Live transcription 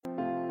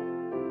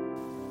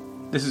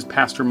This is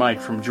Pastor Mike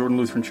from Jordan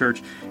Lutheran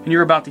Church, and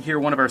you're about to hear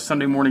one of our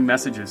Sunday morning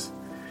messages.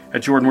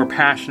 At Jordan, we're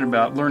passionate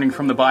about learning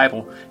from the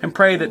Bible and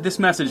pray that this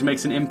message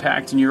makes an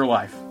impact in your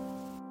life.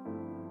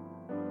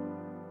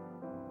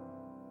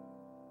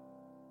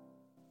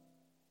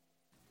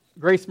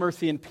 Grace,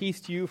 mercy, and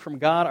peace to you from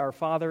God, our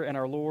Father, and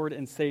our Lord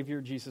and Savior,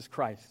 Jesus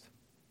Christ.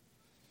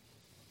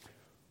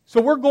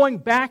 So we're going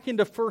back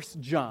into 1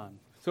 John.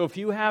 So if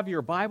you have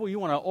your Bible, you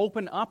want to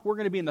open up, we're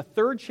going to be in the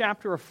 3rd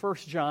chapter of 1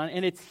 John,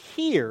 and it's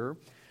here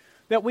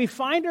that we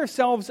find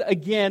ourselves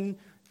again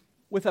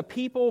with a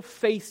people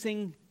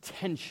facing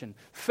tension,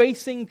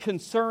 facing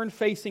concern,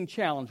 facing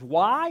challenge.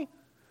 Why?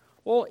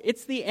 Well,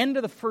 it's the end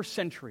of the first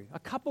century. A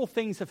couple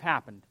things have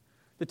happened.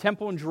 The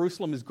temple in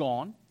Jerusalem is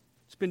gone.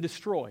 It's been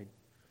destroyed.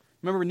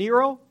 Remember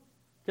Nero?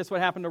 Guess what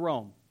happened to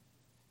Rome?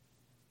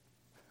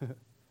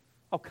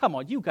 Oh, come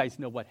on. You guys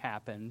know what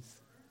happens.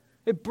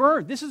 It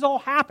burned. This has all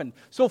happened.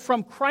 So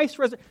from Christ's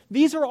resurrection,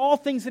 these are all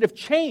things that have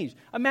changed.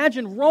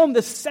 Imagine Rome,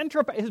 the center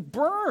of it, has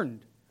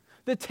burned.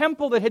 The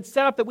temple that had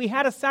set up, that we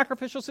had a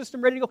sacrificial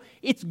system ready to go,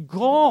 it's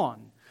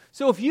gone.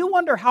 So if you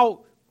wonder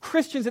how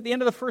Christians at the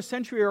end of the first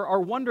century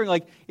are wondering,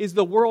 like, is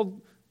the world,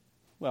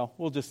 well,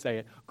 we'll just say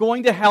it,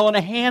 going to hell in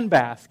a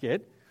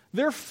handbasket,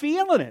 they're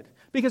feeling it.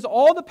 Because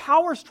all the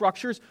power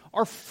structures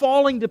are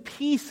falling to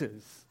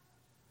pieces.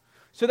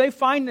 So they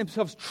find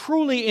themselves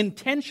truly in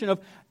tension of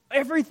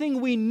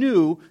everything we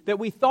knew that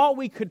we thought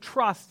we could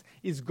trust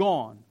is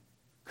gone.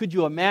 Could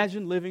you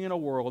imagine living in a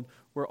world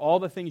where all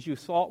the things you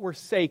thought were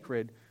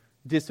sacred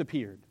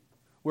disappeared?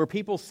 Where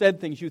people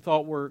said things you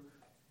thought were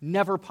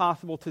never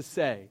possible to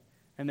say,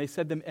 and they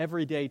said them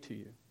every day to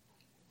you.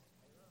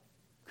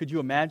 Could you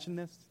imagine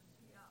this?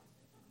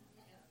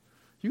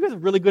 You guys are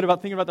really good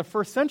about thinking about the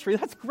first century.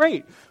 That's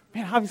great.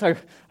 Man, obviously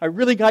I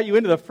really got you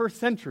into the first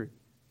century.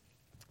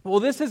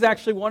 Well, this is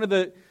actually one of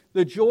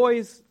the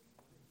joys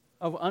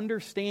of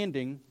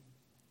understanding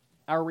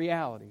our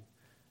reality.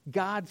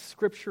 God's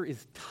Scripture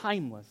is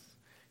timeless,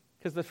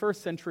 because the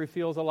first century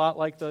feels a lot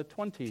like the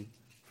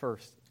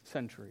 21st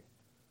century.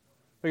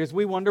 Because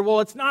we wonder,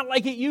 well, it's not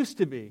like it used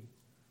to be.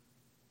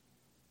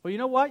 Well, you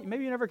know what?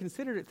 Maybe you never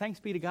considered it. Thanks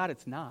be to God,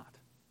 it's not.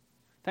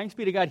 Thanks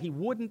be to God, He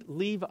wouldn't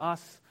leave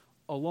us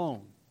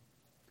alone.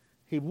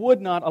 He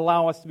would not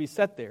allow us to be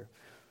set there.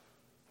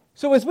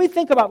 So as we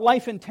think about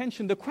life and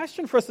tension, the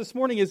question for us this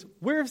morning is,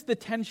 where's the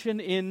tension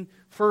in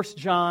 1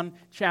 John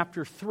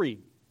chapter 3?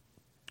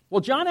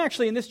 Well, John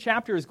actually in this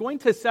chapter is going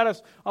to set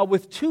us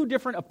with two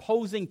different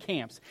opposing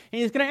camps.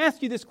 And he's going to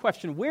ask you this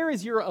question: where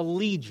is your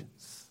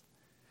allegiance?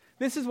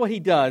 This is what he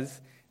does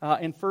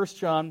in 1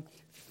 John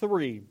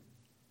 3.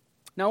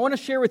 Now I want to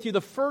share with you the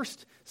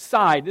first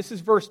side. This is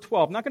verse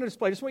 12. I'm not going to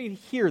display, I just want you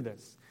to hear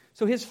this.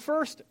 So his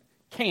first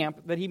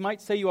camp that he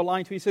might say you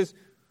align to, he says,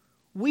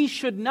 we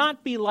should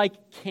not be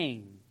like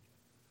Cain,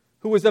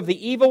 who was of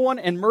the evil one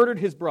and murdered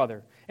his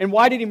brother. And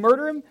why did he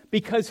murder him?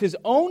 Because his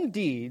own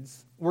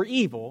deeds were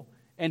evil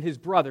and his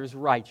brother's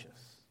righteous.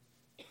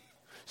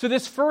 So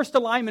this first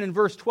alignment in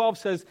verse 12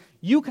 says,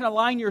 you can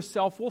align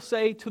yourself, we'll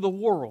say, to the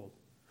world.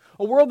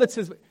 A world that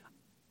says,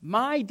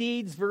 my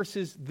deeds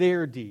versus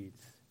their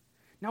deeds.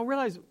 Now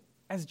realize,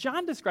 as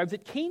John describes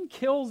it, Cain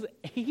kills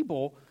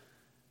Abel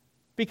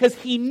because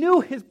he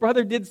knew his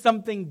brother did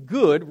something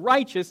good,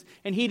 righteous,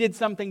 and he did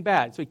something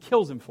bad. So he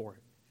kills him for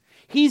it.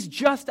 He's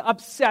just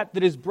upset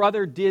that his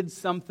brother did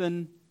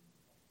something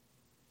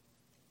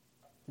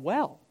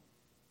well.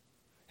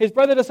 His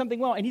brother does something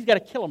well, and he's got to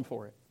kill him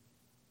for it.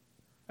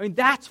 I mean,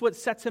 that's what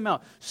sets him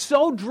out.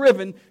 So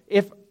driven,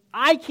 if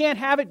I can't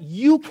have it,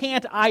 you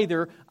can't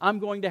either, I'm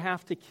going to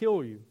have to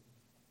kill you.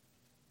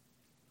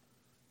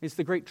 It's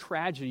the great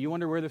tragedy. You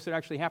wonder where this would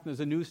actually happen.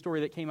 There's a news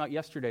story that came out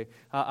yesterday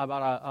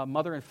about a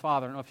mother and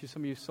father. I don't know if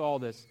some of you saw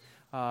this.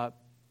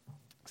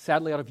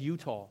 Sadly, out of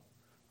Utah.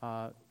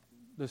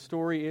 The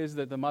story is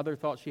that the mother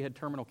thought she had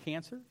terminal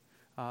cancer,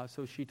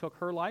 so she took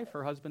her life.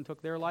 Her husband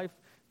took their life.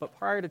 But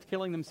prior to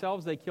killing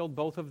themselves, they killed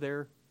both of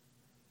their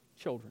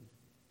children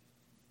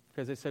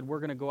because they said, we're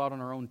going to go out on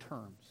our own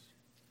terms.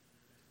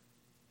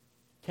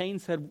 Cain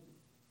said,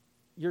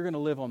 you're going to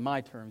live on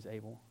my terms,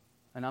 Abel,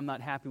 and I'm not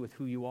happy with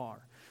who you are.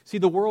 See,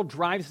 the world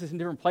drives us in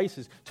different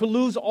places to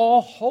lose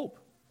all hope.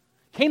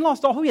 Cain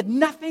lost all hope. He had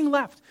nothing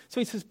left.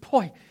 So he says,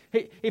 boy,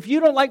 hey, if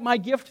you don't like my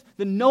gift,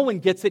 then no one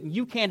gets it, and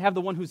you can't have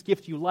the one whose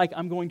gift you like.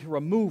 I'm going to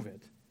remove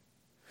it.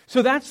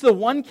 So that's the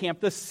one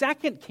camp. The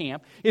second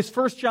camp is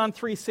 1 John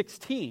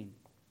 3:16.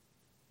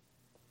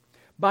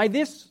 By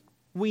this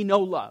we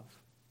know love,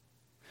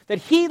 that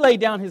he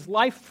laid down his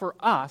life for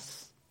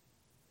us,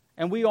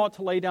 and we ought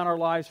to lay down our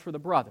lives for the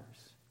brothers.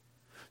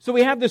 So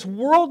we have this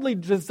worldly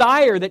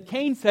desire that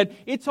Cain said,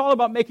 it's all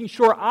about making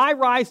sure I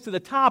rise to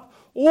the top,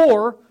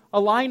 or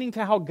aligning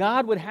to how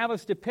God would have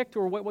us depict,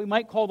 or what we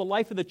might call the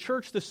life of the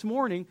church this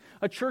morning,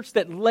 a church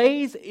that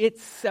lays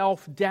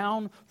itself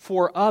down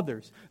for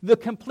others. The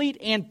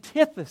complete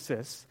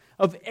antithesis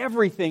of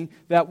everything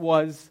that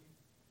was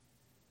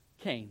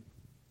Cain.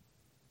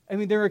 I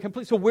mean, they're a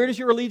complete... So where does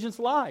your allegiance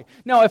lie?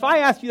 Now, if I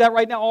ask you that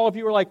right now, all of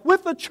you are like,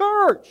 with the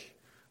church.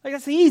 Like,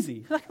 that's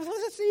easy. Like,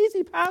 that's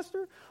easy,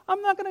 Pastor.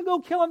 I'm not going to go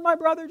killing my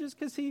brother just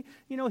because he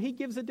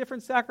gives a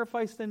different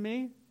sacrifice than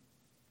me.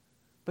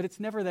 But it's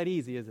never that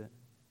easy, is it?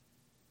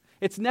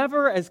 It's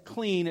never as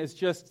clean as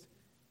just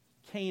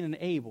Cain and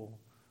Abel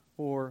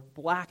or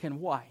black and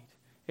white.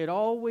 It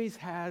always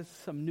has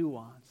some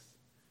nuance.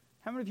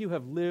 How many of you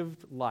have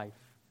lived life?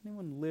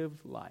 Anyone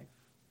lived life?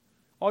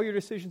 All your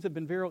decisions have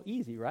been very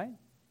easy, right?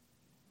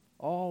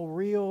 All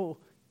real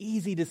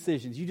easy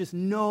decisions. You just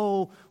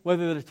know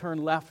whether to turn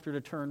left or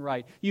to turn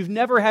right. You've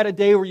never had a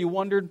day where you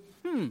wondered,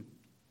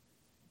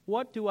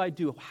 what do I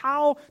do?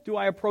 How do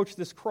I approach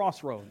this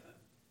crossroad?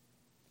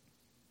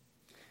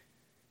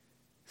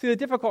 See, the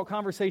difficult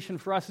conversation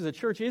for us as a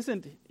church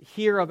isn't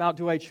here about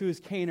do I choose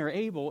Cain or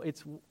Abel.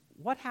 It's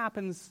what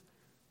happens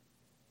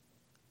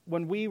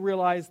when we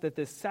realize that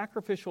this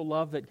sacrificial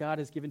love that God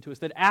has given to us,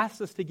 that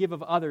asks us to give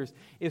of others,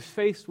 is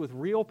faced with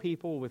real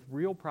people, with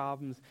real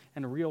problems,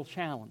 and real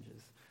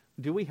challenges.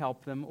 Do we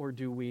help them or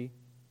do we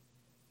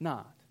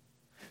not?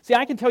 See,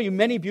 I can tell you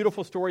many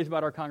beautiful stories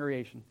about our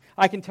congregation.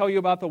 I can tell you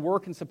about the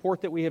work and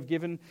support that we have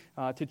given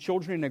to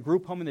children in a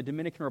group home in the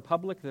Dominican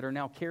Republic that are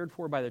now cared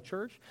for by the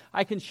church.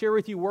 I can share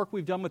with you work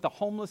we've done with the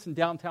homeless in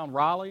downtown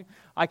Raleigh.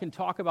 I can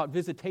talk about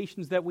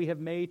visitations that we have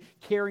made,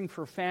 caring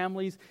for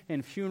families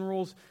and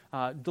funerals,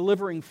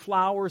 delivering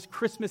flowers,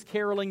 Christmas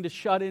caroling to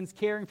shut-ins,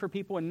 caring for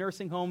people in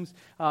nursing homes,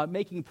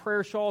 making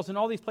prayer shawls, and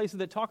all these places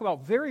that talk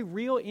about very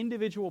real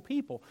individual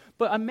people.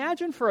 But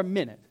imagine for a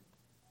minute,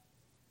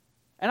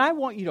 and I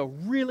want you to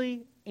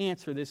really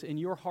answer this in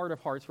your heart of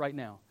hearts right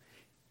now.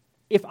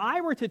 If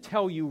I were to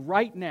tell you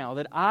right now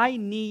that I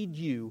need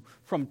you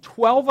from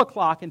 12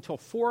 o'clock until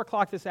 4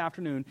 o'clock this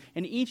afternoon,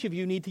 and each of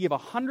you need to give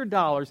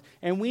 $100,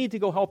 and we need to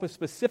go help a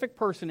specific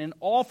person, and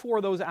all 4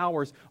 of those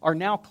hours are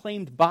now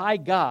claimed by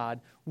God,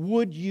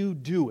 would you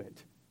do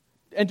it?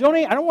 And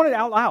I don't want it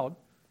out loud.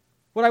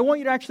 What I want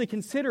you to actually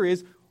consider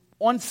is,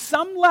 on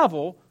some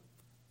level,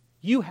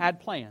 you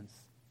had plans.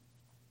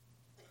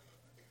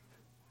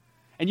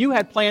 And you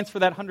had plans for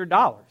that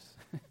 $100.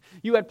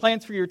 You had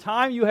plans for your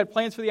time. You had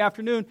plans for the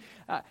afternoon.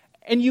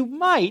 And you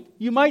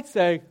might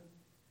say,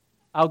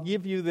 I'll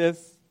give you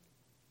this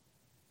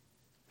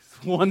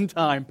one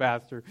time,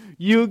 Pastor.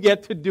 You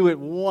get to do it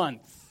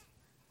once.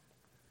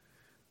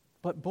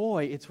 But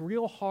boy, it's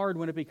real hard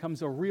when it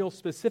becomes a real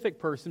specific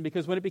person,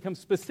 because when it becomes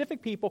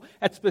specific people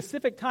at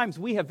specific times,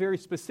 we have very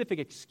specific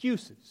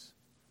excuses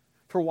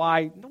for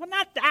why, well,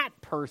 not that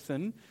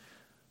person.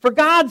 For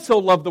God so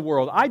loved the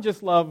world. I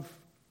just love...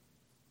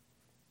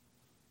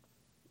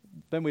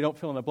 Then we don't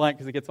fill in the blank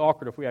because it gets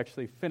awkward if we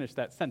actually finish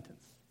that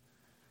sentence.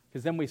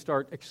 Because then we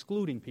start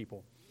excluding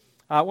people.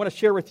 I want to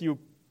share with you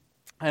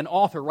an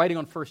author writing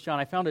on 1 John.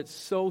 I found it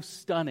so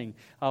stunning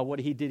what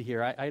he did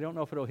here. I don't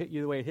know if it'll hit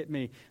you the way it hit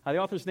me. The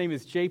author's name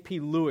is J.P.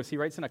 Lewis. He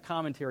writes in a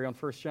commentary on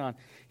 1 John.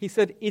 He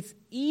said, it's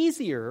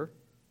easier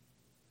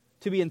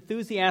to be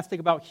enthusiastic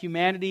about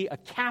humanity, a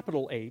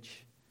capital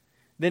H,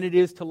 than it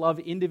is to love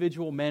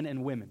individual men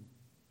and women.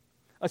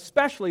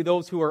 Especially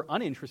those who are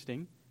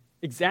uninteresting,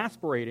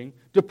 exasperating,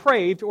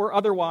 depraved, or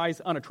otherwise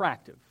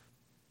unattractive.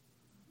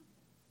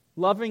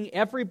 Loving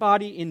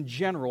everybody in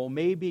general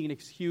may be an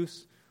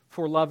excuse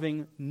for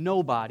loving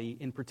nobody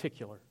in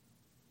particular.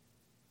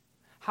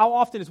 How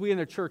often, as we in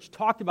the church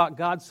talked about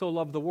God so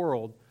loved the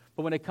world,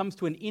 but when it comes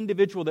to an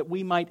individual that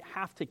we might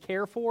have to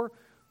care for,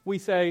 we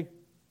say,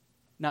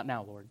 not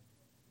now, Lord,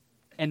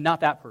 and not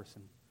that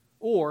person.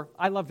 Or,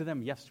 I loved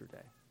them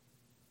yesterday.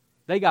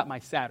 They got my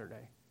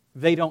Saturday.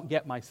 They don't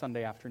get my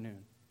Sunday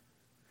afternoon.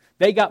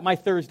 They got my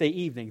Thursday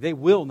evening. They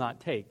will not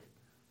take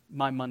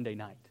my Monday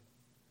night.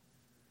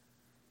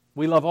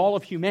 We love all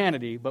of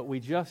humanity, but we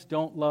just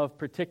don't love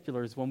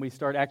particulars when we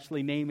start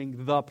actually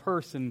naming the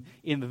person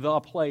in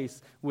the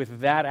place with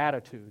that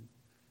attitude.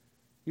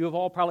 You have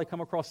all probably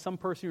come across some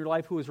person in your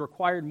life who has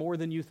required more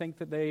than you think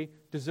that they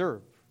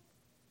deserve.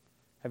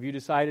 Have you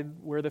decided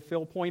where the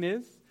fill point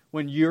is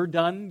when you're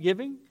done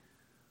giving?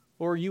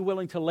 Or are you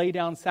willing to lay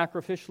down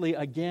sacrificially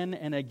again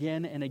and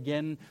again and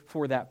again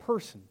for that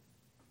person?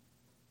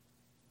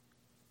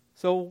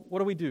 So what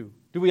do?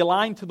 Do we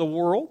align to the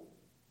world?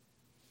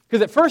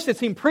 Because at first it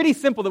seemed pretty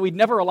simple that we'd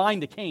never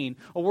align to Cain,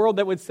 a world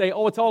that would say,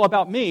 oh, it's all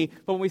about me.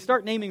 But when we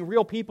start naming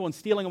real people and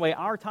stealing away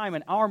our time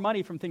and our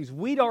money from things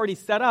we'd already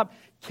set up,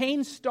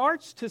 Cain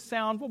starts to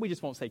sound, well, we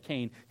just won't say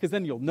Cain, because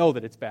then you'll know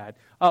that it's bad.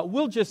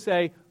 We'll just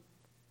say,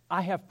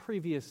 I have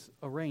previous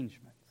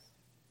arrangements.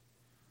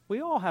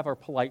 We all have our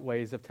polite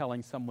ways of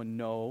telling someone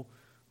no,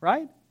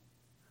 right?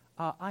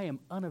 I am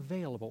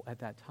unavailable at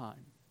that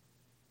time.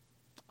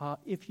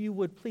 If you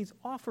would please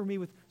offer me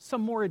with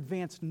some more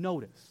advanced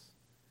notice.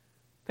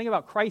 The thing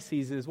about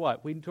crises is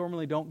what? We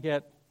normally don't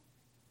get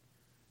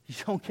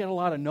a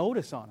lot of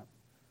notice on them.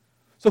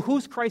 So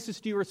whose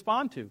crisis do you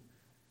respond to?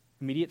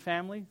 Immediate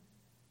family?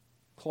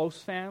 Close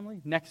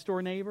family? Next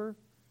door neighbor?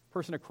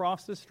 Person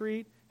across the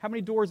street? How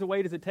many doors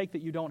away does it take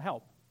that you don't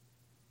help?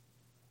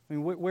 I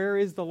mean, where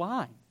is the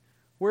line?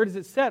 Where does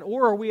it set?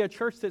 Or are we a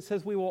church that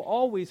says we will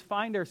always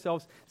find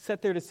ourselves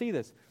set there to see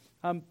this?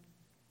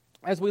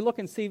 as we look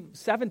and see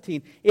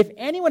 17, if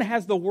anyone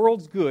has the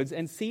world's goods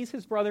and sees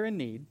his brother in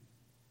need,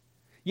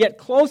 yet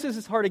closes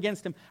his heart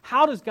against him,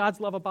 how does God's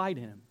love abide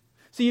in him?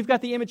 So you've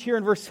got the image here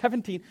in verse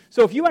 17.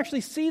 So if you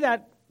actually see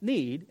that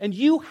need, and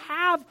you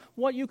have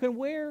what you can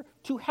wear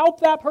to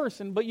help that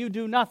person, but you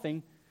do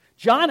nothing,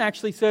 John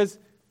actually says,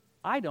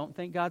 I don't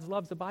think God's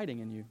love's abiding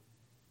in you.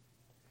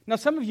 Now,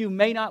 some of you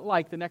may not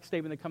like the next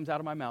statement that comes out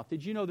of my mouth.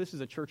 Did you know this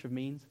is a church of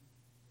means?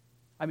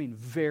 I mean,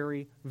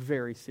 very,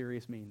 very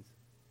serious means.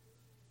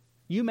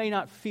 You may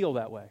not feel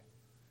that way.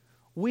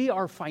 We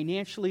are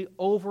financially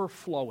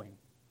overflowing,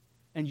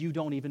 and you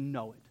don't even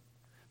know it,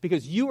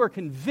 because you are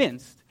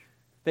convinced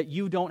that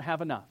you don't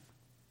have enough.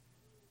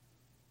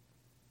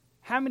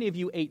 How many of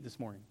you ate this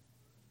morning?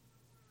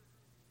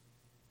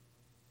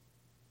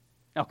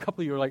 Now, a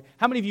couple of you are like,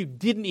 how many of you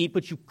didn't eat,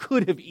 but you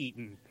could have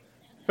eaten?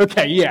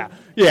 Okay, yeah,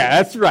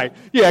 that's right.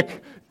 Yeah, a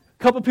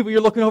couple of people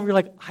you're looking over, you're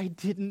like, I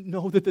didn't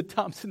know that the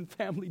Thompson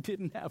family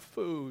didn't have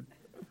food.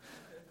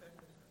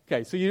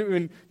 Okay, so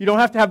you don't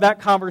have to have that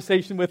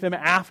conversation with them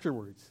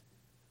afterwards.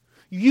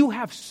 You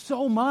have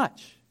so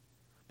much,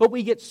 but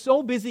we get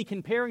so busy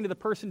comparing to the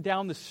person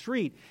down the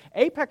street.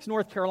 Apex,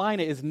 North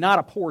Carolina is not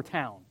a poor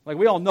town. Like,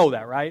 we all know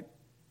that, right?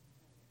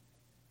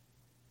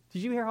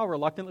 Did you hear how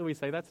reluctantly we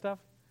say that stuff?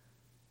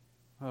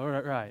 Oh,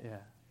 right, yeah.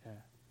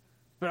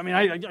 But I mean,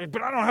 I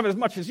don't have as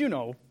much as you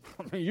know.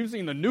 I mean, you've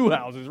seen the new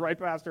houses, right,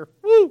 Pastor?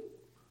 Woo!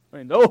 I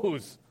mean,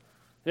 those.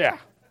 Yeah.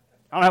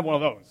 I don't have one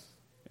of those.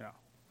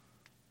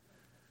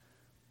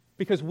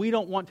 Because we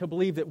don't want to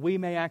believe that we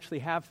may actually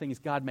have things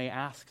God may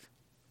ask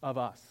of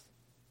us.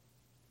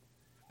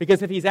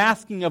 Because if He's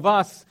asking of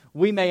us,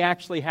 we may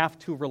actually have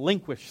to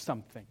relinquish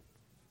something.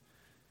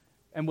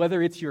 And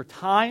whether it's your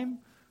time,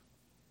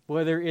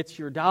 whether it's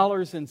your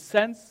dollars and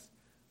cents,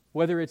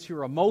 whether it's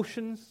your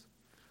emotions,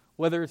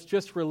 whether it's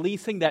just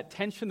releasing that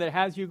tension that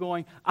has you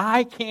going,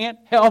 I can't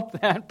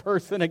help that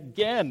person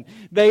again.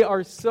 They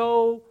are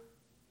so...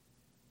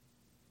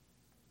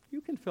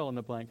 You can fill in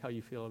the blank how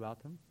you feel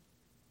about them.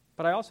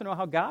 But I also know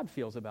how God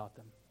feels about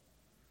them.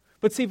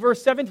 But see,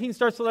 verse 17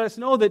 starts to let us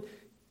know that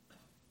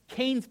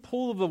Cain's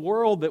pull of the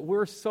world, that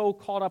we're so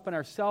caught up in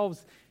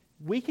ourselves,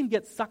 we can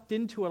get sucked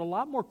into it a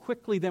lot more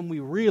quickly than we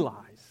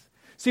realize.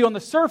 See, on the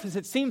surface,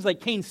 it seems like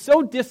Cain's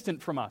so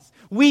distant from us.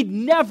 We'd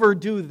never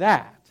do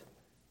that.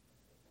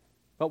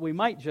 But we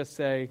might just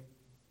say,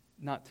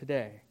 not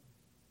today.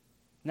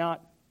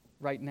 Not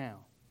right now.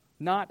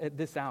 Not at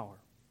this hour.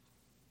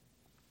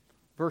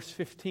 Verse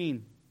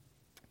 15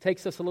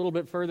 takes us a little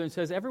bit further and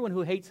says, everyone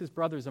who hates his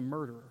brother is a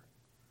murderer.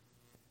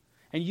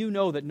 And you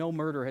know that no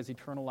murderer has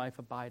eternal life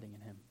abiding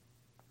in him.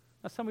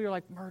 Now some of you are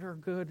like, murder,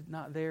 good,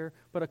 not there.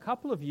 But a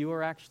couple of you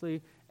are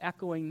actually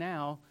echoing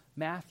now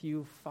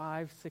Matthew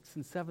 5, 6,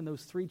 and 7,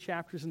 those 3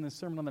 chapters in the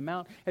Sermon on the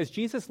Mount, as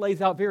Jesus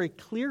lays out very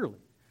clearly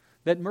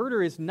that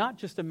murder is not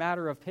just a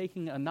matter of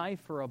taking a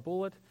knife or a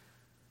bullet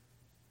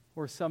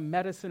or some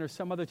medicine or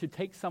some other to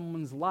take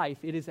someone's life.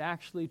 It is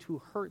actually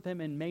to hurt them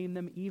and maim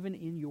them even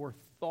in your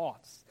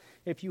thoughts.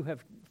 If you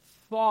have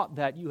thought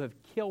that, you have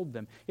killed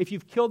them. If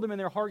you've killed them in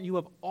their heart, you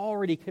have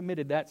already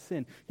committed that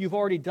sin. You've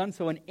already done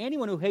so. And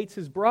anyone who hates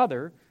his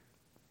brother,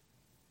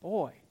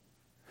 boy,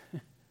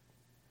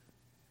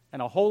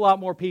 and a whole lot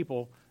more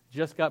people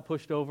just got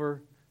pushed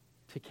over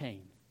to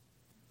Cain,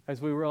 as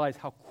we realize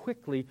how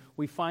quickly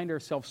we find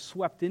ourselves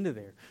swept into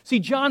there. See,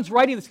 John's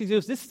writing this because he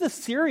goes, this is a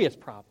serious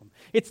problem.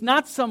 It's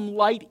not some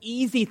light,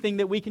 easy thing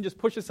that we can just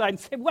push aside and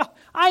say, well,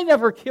 I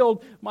never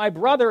killed my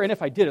brother, and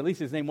if I did, at least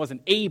his name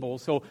wasn't Abel,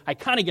 so I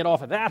kind of get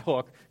off of that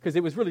hook because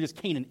it was really just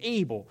Cain and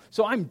Abel,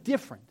 so I'm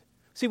different.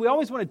 See, we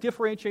always want to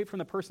differentiate from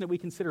the person that we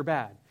consider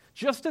bad,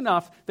 just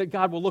enough that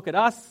God will look at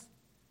us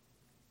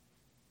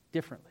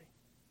differently,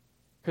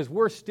 because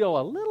we're still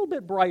a little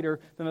bit brighter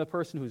than the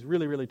person who's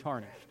really, really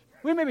tarnished.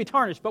 We may be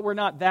tarnished, but we're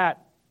not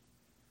that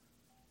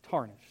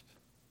tarnished.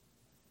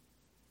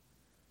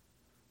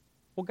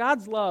 Well,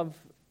 God's love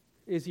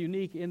is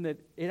unique in that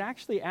it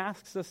actually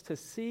asks us to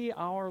see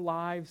our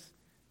lives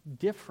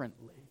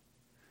differently.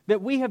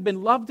 That we have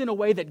been loved in a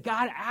way that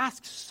God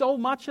asks so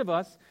much of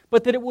us,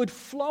 but that it would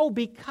flow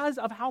because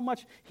of how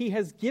much He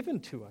has given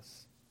to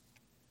us.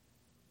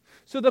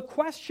 So the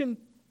question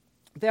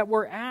that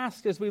we're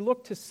asked as we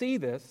look to see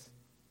this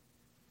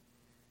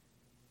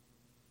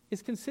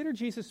is, consider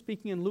Jesus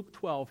speaking in Luke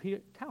 12. He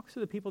talks to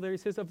the people there. He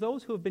says, of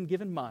those who have been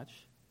given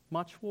much,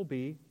 much will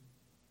be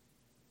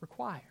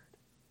required.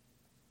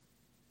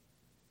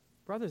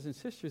 Brothers and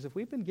sisters, if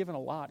we've been given a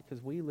lot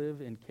because we live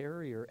in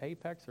Cary or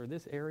Apex or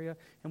this area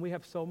and we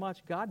have so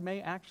much, God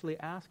may actually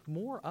ask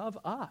more of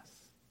us.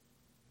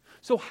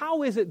 So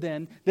how is it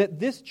then that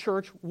this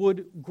church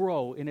would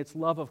grow in its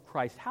love of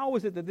Christ? How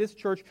is it that this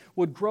church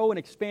would grow in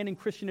expanding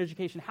Christian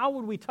education? How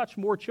would we touch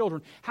more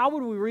children? How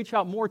would we reach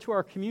out more to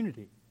our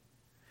community?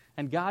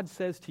 And God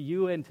says to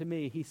you and to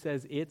me, He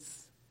says,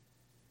 it's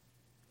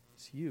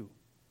you.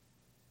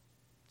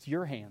 It's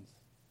your hands.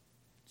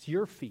 It's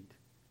your feet.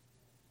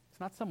 It's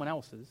not someone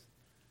else's.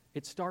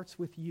 It starts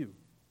with you.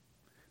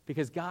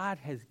 Because God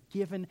has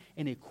given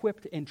and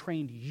equipped and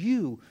trained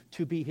you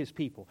to be His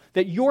people.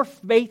 That your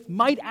faith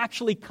might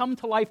actually come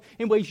to life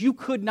in ways you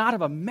could not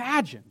have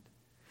imagined.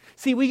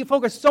 See, we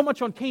focus so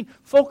much on Cain,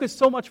 focus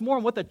so much more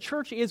on what the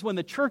church is when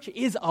the church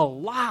is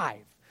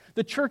alive.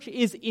 The church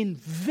is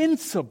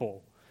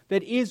invincible,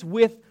 that is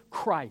with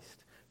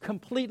Christ.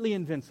 Completely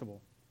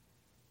invincible.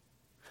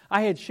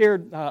 I had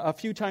shared a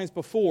few times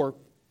before,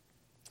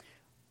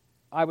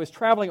 I was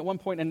traveling at one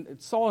point and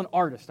saw an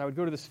artist. I would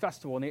go to this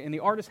festival, and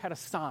the artist had a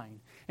sign.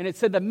 And it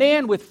said, "The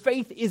man with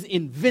faith is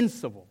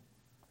invincible."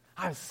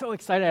 I was so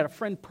excited. I had a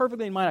friend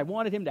perfectly in mind. I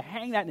wanted him to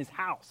hang that in his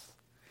house.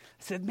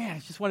 I said, man, I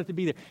just wanted to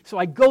be there. So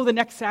I go the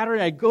next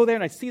Saturday, I go there,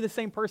 and I see the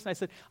same person. I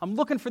said, I'm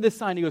looking for this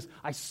sign. He goes,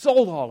 I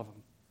sold all of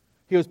them.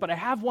 He goes, but I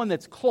have one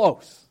that's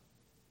close.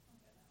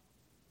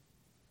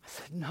 I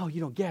said, no,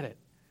 you don't get it.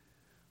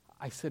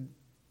 I said,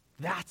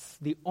 that's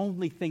the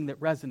only thing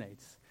that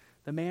resonates.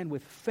 The man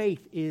with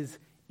faith is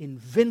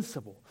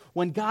invincible.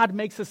 When God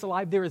makes us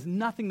alive, there is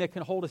nothing that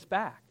can hold us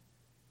back.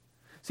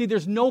 See,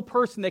 there's no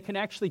person that can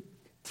actually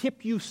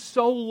tip you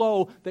so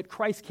low that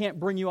Christ can't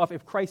bring you off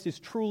if Christ is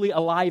truly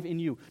alive in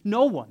you.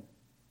 No one.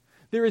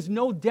 There is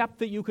no depth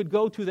that you could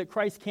go to that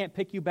Christ can't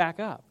pick you back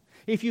up.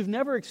 If you've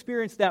never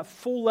experienced that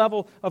full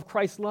level of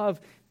Christ's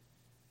love,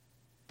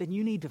 then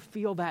you need to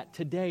feel that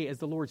today as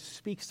the Lord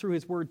speaks through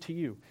His word to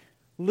you.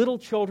 Little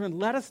children,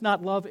 let us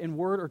not love in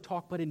word or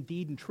talk, but in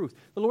deed and truth.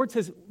 The Lord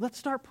says, let's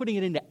start putting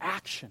it into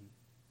action.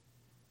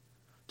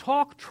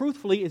 Talk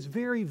truthfully is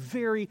very,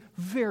 very,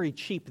 very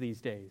cheap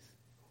these days.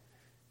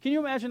 Can you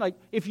imagine, like,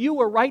 if you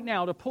were right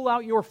now to pull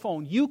out your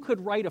phone, you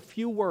could write a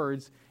few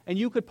words and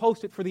you could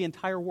post it for the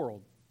entire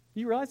world.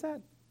 Do you realize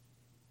that?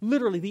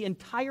 Literally, the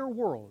entire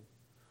world.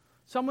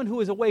 Someone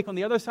who is awake on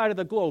the other side of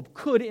the globe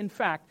could, in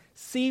fact,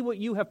 see what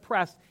you have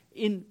pressed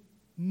in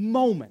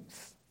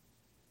moments.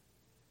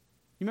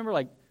 You remember,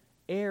 like,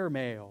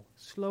 airmail,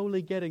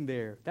 slowly getting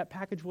there. That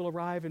package will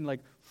arrive in,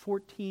 like,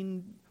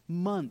 14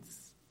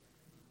 months.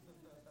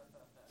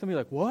 Some of you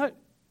are like, what?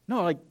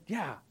 No, like,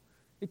 yeah.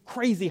 It's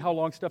crazy how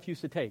long stuff used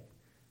to take.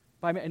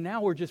 And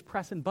now we're just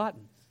pressing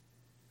buttons.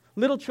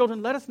 Little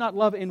children, let us not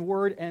love in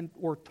word and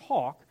or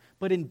talk,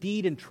 but in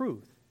deed and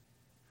truth.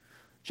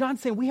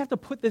 John's saying we have to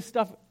put this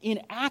stuff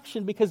in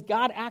action because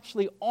God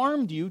actually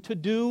armed you to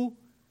do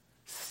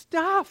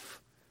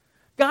stuff.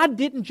 God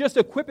didn't just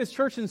equip His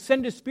church and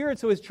send His Spirit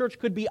so His church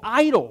could be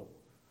idle.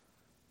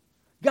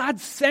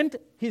 God sent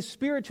His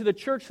Spirit to the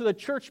church so the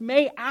church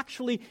may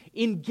actually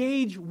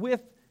engage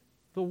with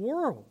the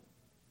world.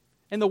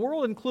 And the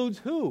world includes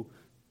who?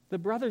 The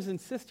brothers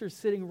and sisters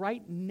sitting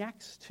right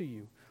next to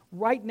you.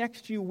 Right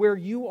next to you where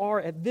you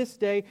are at this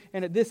day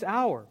and at this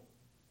hour.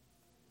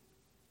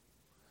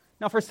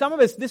 Now for some of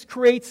us, this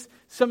creates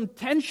some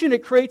tension.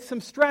 It creates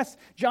some stress.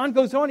 John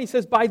goes on, he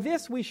says, by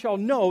this we shall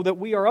know that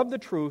we are of the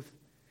truth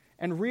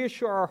and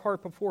reassure our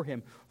heart before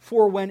Him.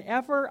 For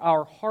whenever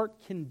our heart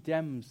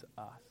condemns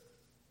us.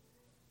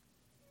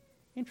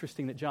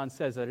 Interesting that John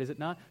says that, is it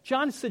not?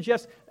 John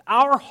suggests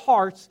our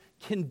hearts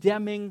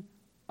condemning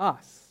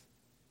us.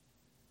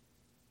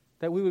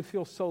 That we would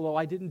feel so low,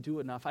 I didn't do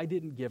enough, I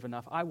didn't give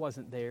enough, I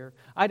wasn't there,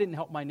 I didn't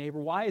help my neighbor.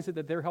 Why is it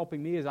that they're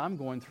helping me as I'm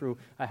going through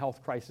a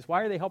health crisis?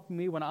 Why are they helping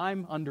me when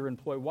I'm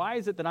underemployed? Why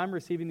is it that I'm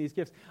receiving these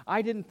gifts?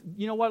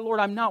 You know what, Lord,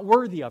 I'm not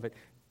worthy of it.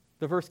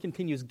 The verse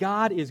continues,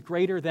 God is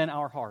greater than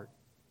our heart.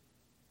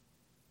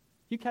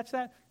 You catch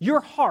that? Your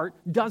heart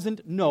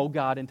doesn't know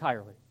God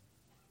entirely.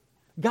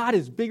 God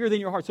is bigger than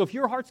your heart. So if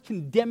your heart's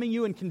condemning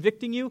you and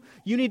convicting you,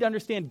 you need to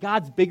understand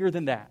God's bigger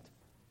than that.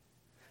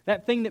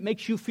 That thing that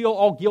makes you feel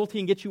all guilty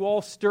and gets you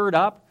all stirred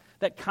up,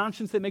 that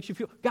conscience that makes you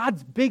feel,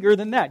 God's bigger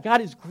than that.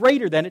 God is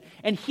greater than it,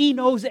 and He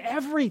knows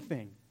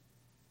everything.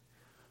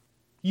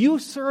 You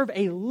serve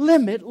a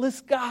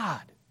limitless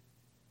God.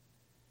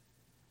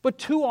 But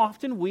too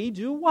often we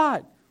do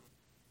what?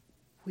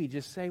 We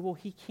just say, well,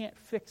 He can't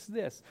fix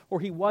this, or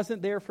He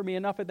wasn't there for me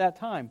enough at that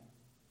time.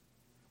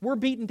 We're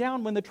beaten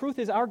down when the truth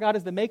is our God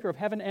is the maker of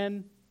heaven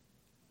and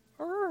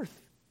earth.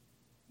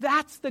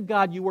 That's the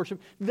God you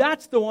worship.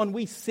 That's the one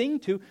we sing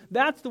to.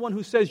 That's the one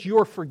who says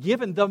you're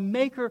forgiven. The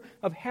maker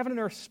of heaven and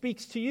earth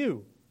speaks to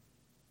you.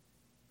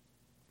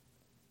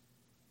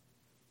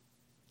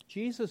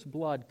 Jesus'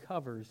 blood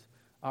covers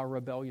our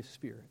rebellious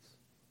spirits.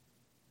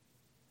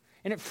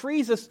 And it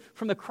frees us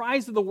from the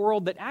cries of the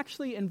world that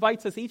actually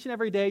invites us each and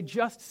every day,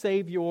 just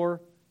save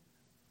yourself.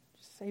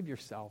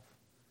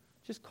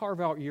 Just carve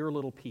out your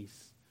little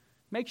piece.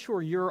 Make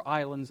sure your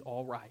island's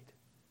all right.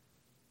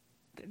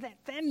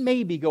 Then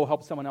maybe go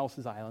help someone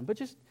else's island, but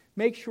just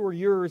make sure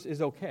yours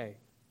is okay.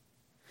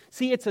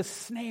 See, it's a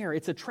snare,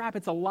 it's a trap,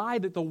 it's a lie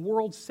that the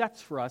world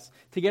sets for us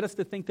to get us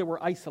to think that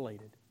we're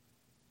isolated.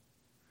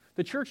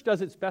 The church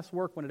does its best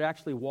work when it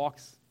actually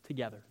walks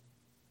together.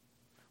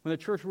 When the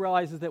church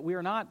realizes that we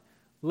are not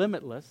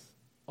limitless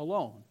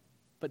alone,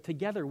 but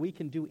together we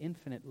can do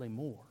infinitely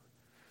more.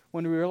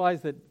 When we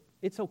realize that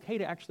it's okay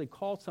to actually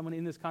call someone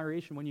in this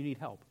congregation when you need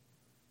help.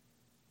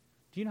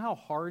 Do you know how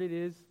hard it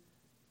is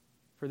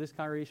for this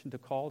congregation to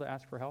call to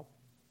ask for help?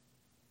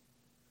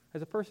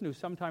 As a person who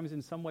sometimes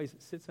in some ways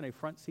sits in a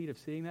front seat of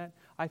seeing that,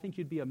 I think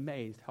you'd be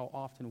amazed how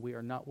often we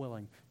are not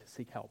willing to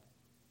seek help.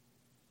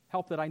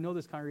 Help that I know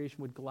this congregation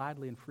would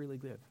gladly and freely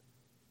give.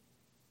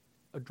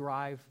 A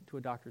drive to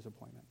a doctor's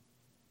appointment.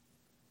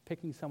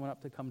 Picking someone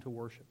up to come to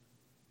worship.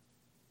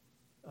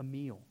 A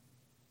meal.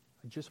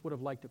 I just would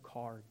have liked a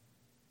card.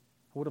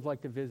 I would have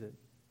liked to visit.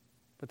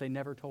 But they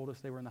never told us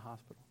they were in the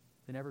hospital.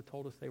 They never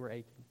told us they were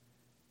aching.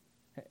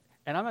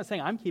 And I'm not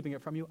saying I'm keeping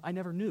it from you. I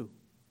never knew.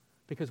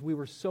 Because we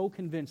were so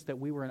convinced that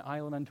we were an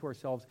island unto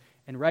ourselves.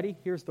 And ready?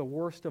 Here's the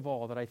worst of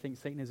all that I think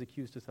Satan has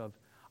accused us of.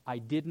 I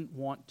didn't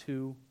want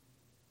to.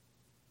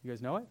 You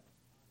guys know it?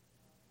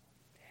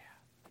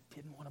 Yeah. I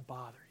didn't want to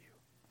bother you.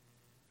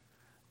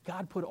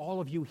 God put all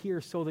of you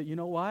here so that, you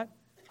know what?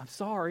 I'm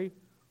sorry.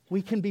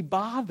 We can be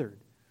bothered.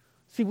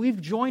 See,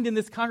 we've joined in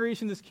this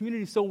congregation, this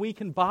community, so we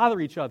can bother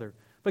each other.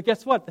 But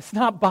guess what? It's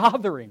not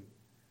bothering.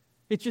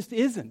 It just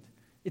isn't.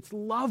 It's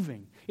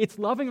loving. It's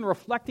loving and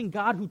reflecting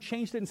God who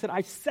changed it and said,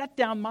 I set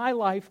down my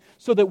life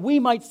so that we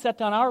might set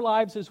down our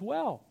lives as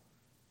well.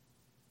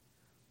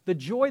 The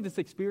joy that's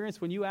experienced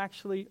when you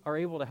actually are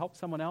able to help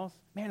someone else,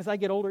 man, as I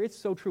get older, it's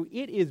so true.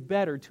 It is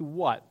better to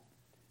what?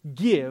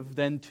 Give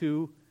than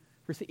to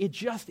receive. It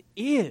just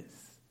is.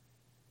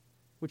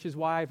 Which is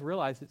why I've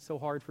realized it's so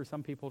hard for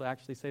some people to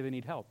actually say they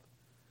need help.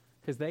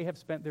 Because they have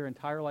spent their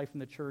entire life in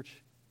the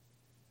church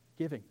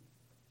giving.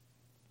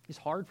 It's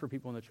hard for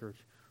people in the church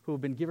who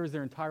have been givers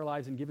their entire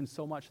lives and given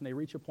so much, and they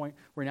reach a point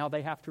where now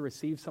they have to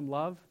receive some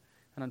love.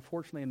 And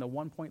unfortunately, in the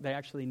one point they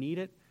actually need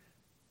it,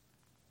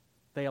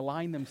 they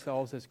align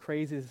themselves, as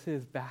crazy as it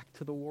is, back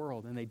to the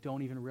world, and they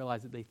don't even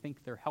realize that they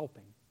think they're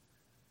helping,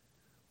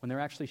 when they're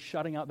actually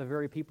shutting out the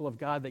very people of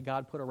God that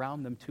God put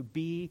around them to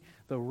be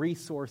the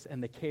resource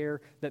and the care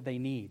that they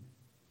need.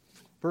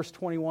 Verse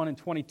 21 and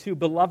 22,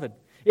 beloved,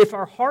 if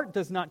our heart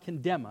does not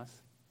condemn us,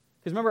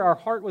 because remember, our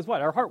heart was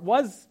what? Our heart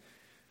was,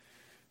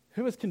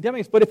 it was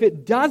condemning us, but if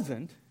it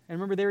doesn't, and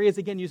remember there he is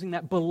again using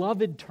that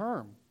beloved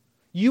term,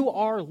 you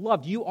are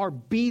loved. You are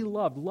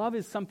beloved. Love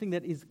is something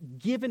that is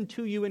given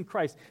to you in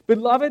Christ.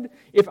 Beloved,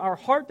 if our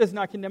heart does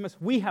not condemn us,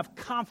 we have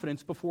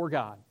confidence before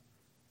God.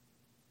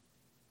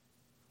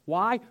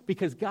 Why?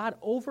 Because God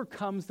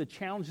overcomes the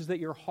challenges that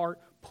your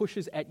heart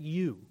pushes at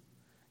you.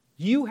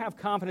 You have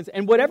confidence,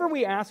 and whatever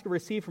we ask or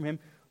receive from Him,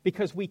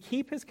 because we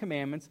keep His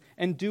commandments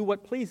and do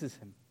what pleases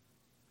Him.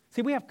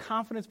 See, we have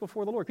confidence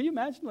before the Lord. Can you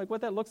imagine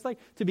what that looks like?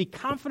 To be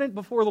confident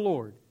before the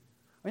Lord.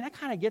 I mean, that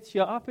kind of gets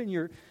you up in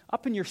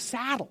your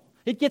saddle.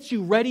 It gets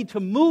you ready to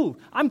move.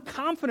 I'm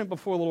confident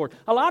before the Lord.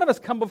 A lot of us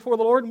come before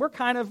the Lord and we're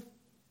kind of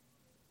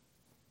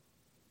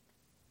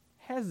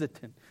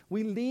hesitant.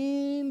 We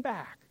lean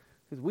back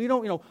because we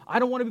don't, I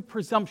don't want to be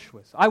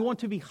presumptuous. I want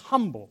to be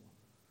humble.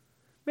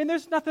 I mean,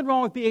 there's nothing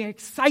wrong with being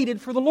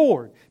excited for the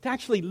Lord, to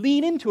actually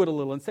lean into it a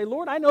little and say,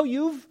 Lord, I know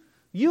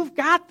you've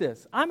got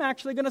this. I'm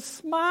actually going to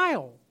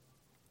smile.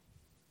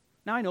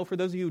 Now, I know for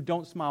those of you who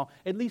don't smile,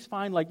 at least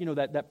find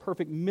that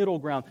perfect middle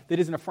ground that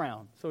isn't a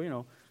frown.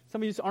 So,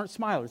 some of you just aren't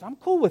smilers. I'm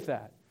cool with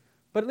that.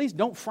 But at least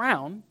don't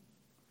frown.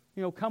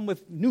 Come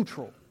with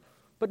neutral.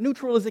 But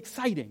neutral is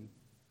exciting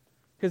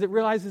because it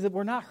realizes that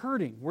we're not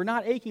hurting. We're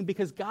not aching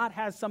because God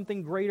has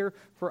something greater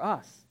for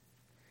us.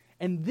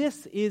 And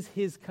this is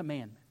His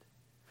commandment.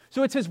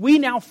 So it says we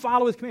now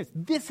follow His commandments.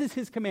 This is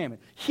His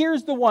commandment.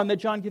 Here's the one that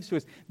John gives to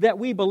us. That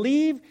we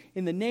believe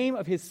in the name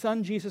of His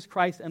Son, Jesus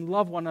Christ, and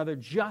love one another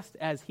just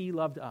as He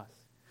loved us.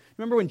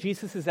 Remember when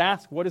Jesus is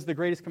asked, what is the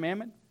greatest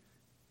commandment?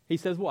 He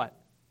says what?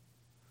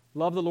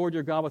 Love the Lord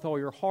your God with all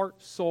your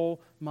heart,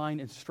 soul, mind,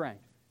 and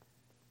strength.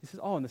 He says,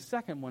 and the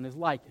second one is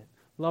like it.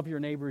 Love your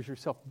neighbor as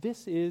yourself.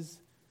 This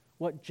is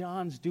what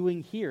John's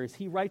doing here. As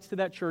he writes to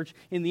that church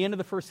in the end of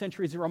the first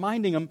century, he's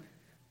reminding them,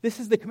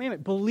 this is the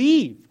commandment.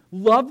 Believe.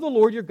 Love the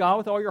Lord your God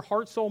with all your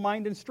heart, soul,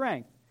 mind, and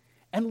strength.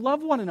 And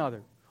love one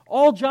another.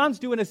 All John's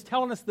doing is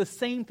telling us the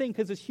same thing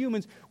because as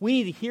humans, we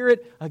need to hear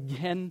it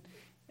again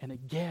and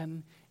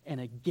again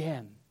and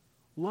again.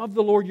 Love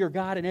the Lord your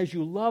God, and as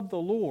you love the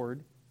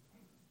Lord,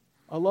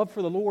 a love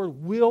for the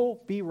Lord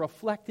will be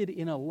reflected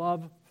in a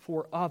love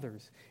for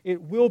others.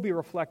 It will be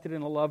reflected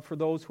in a love for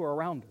those who are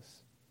around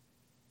us.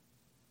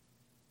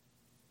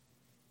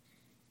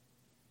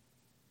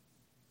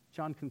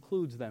 John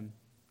concludes then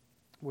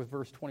with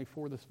verse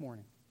 24 this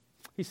morning.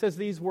 He says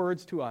these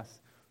words to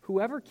us,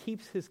 whoever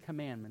keeps His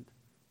commandment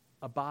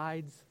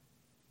abides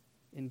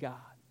in God.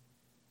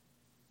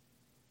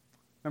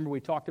 Remember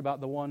we talked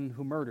about the one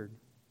who murdered.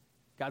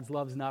 God's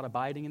love's not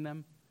abiding in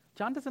them.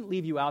 John doesn't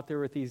leave you out there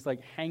with these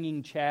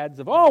hanging chads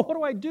of, what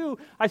do I do?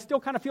 I still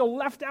kind of feel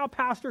left out,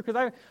 Pastor,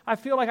 because I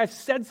feel like I've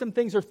said some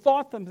things or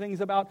thought some things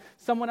about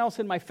someone else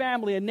in my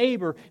family, a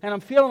neighbor, and I'm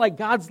feeling like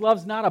God's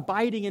love's not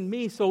abiding in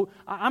me, so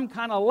I'm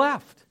kind of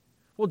left.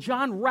 Well,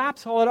 John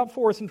wraps all that up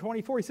for us in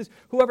 24. He says,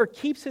 whoever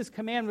keeps His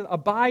commandment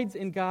abides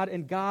in God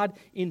and God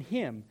in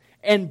him.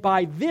 And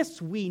by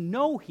this we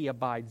know He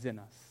abides in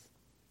us,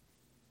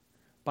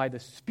 by the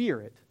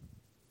Spirit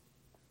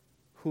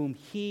whom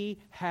He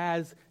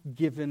has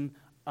given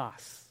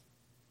us.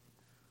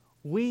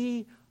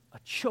 We a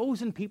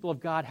chosen people of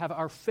God, have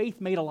our faith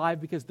made alive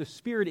because the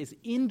Spirit is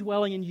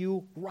indwelling in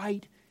you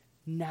right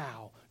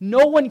now.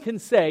 No one can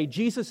say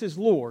Jesus is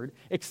Lord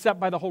except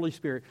by the Holy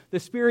Spirit. The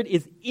Spirit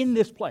is in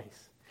this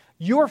place.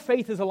 Your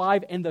faith is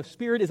alive and the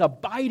Spirit is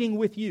abiding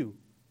with you.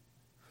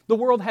 The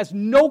world has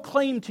no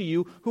claim to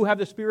you who have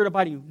the Spirit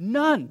abiding in you.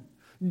 None.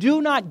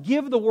 Do not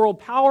give the world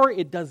power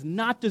it does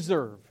not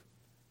deserve.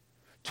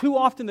 Too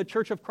often the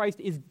Church of Christ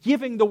is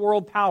giving the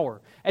world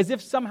power as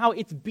if somehow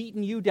it's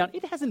beaten you down.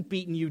 It hasn't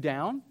beaten you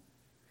down.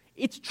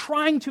 It's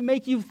trying to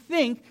make you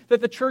think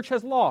that the church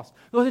has lost.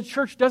 Though the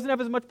church doesn't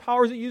have as much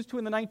power as it used to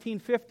in the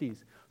 1950s.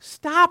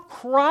 Stop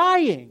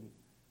crying.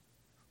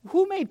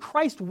 Who made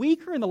Christ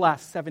weaker in the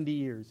last 70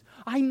 years?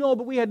 I know,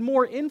 but we had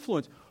more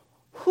influence.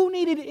 Who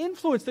needed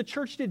influence? The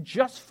church did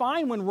just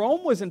fine when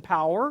Rome was in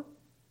power.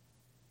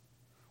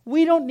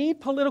 We don't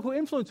need political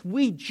influence.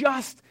 We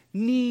just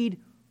need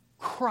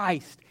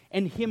Christ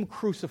and Him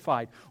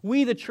crucified.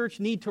 We, the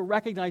church, need to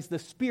recognize the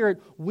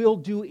Spirit will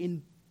do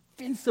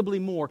invincibly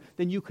more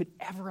than you could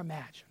ever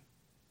imagine.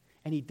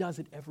 And He does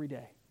it every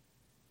day.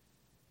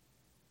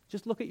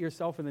 Just look at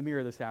yourself in the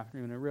mirror this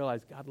afternoon and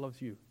realize God loves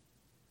you.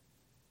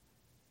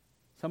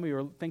 Some of you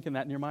are thinking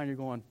that in your mind. You're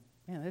going,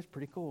 man, that's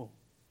pretty cool.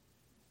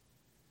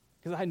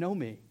 Because I know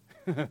me.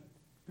 And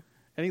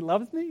He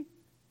loves me?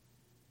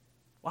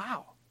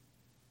 Wow.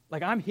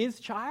 Like I'm His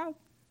child?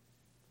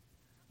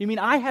 You mean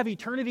I have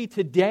eternity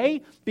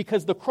today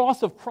because the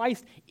cross of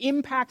Christ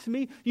impacts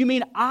me? You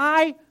mean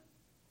I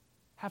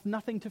have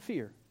nothing to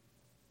fear?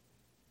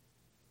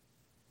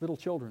 Little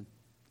children,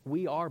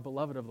 we are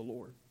beloved of the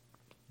Lord.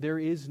 There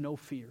is no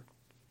fear.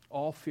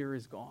 All fear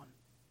is gone.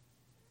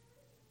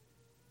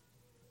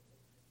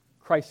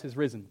 Christ has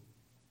risen.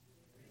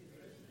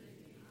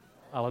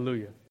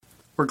 Hallelujah.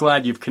 We're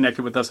glad you've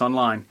connected with us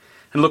online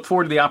and look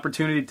forward to the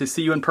opportunity to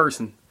see you in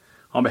person.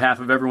 On behalf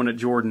of everyone at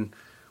Jordan,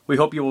 we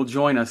hope you will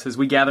join us as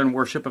we gather in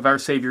worship of our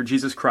Savior,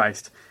 Jesus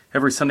Christ,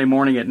 every Sunday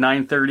morning at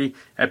 9:30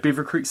 at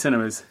Beaver Creek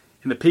Cinemas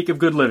in the Peak of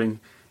Good Living,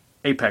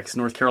 Apex,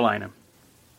 North Carolina.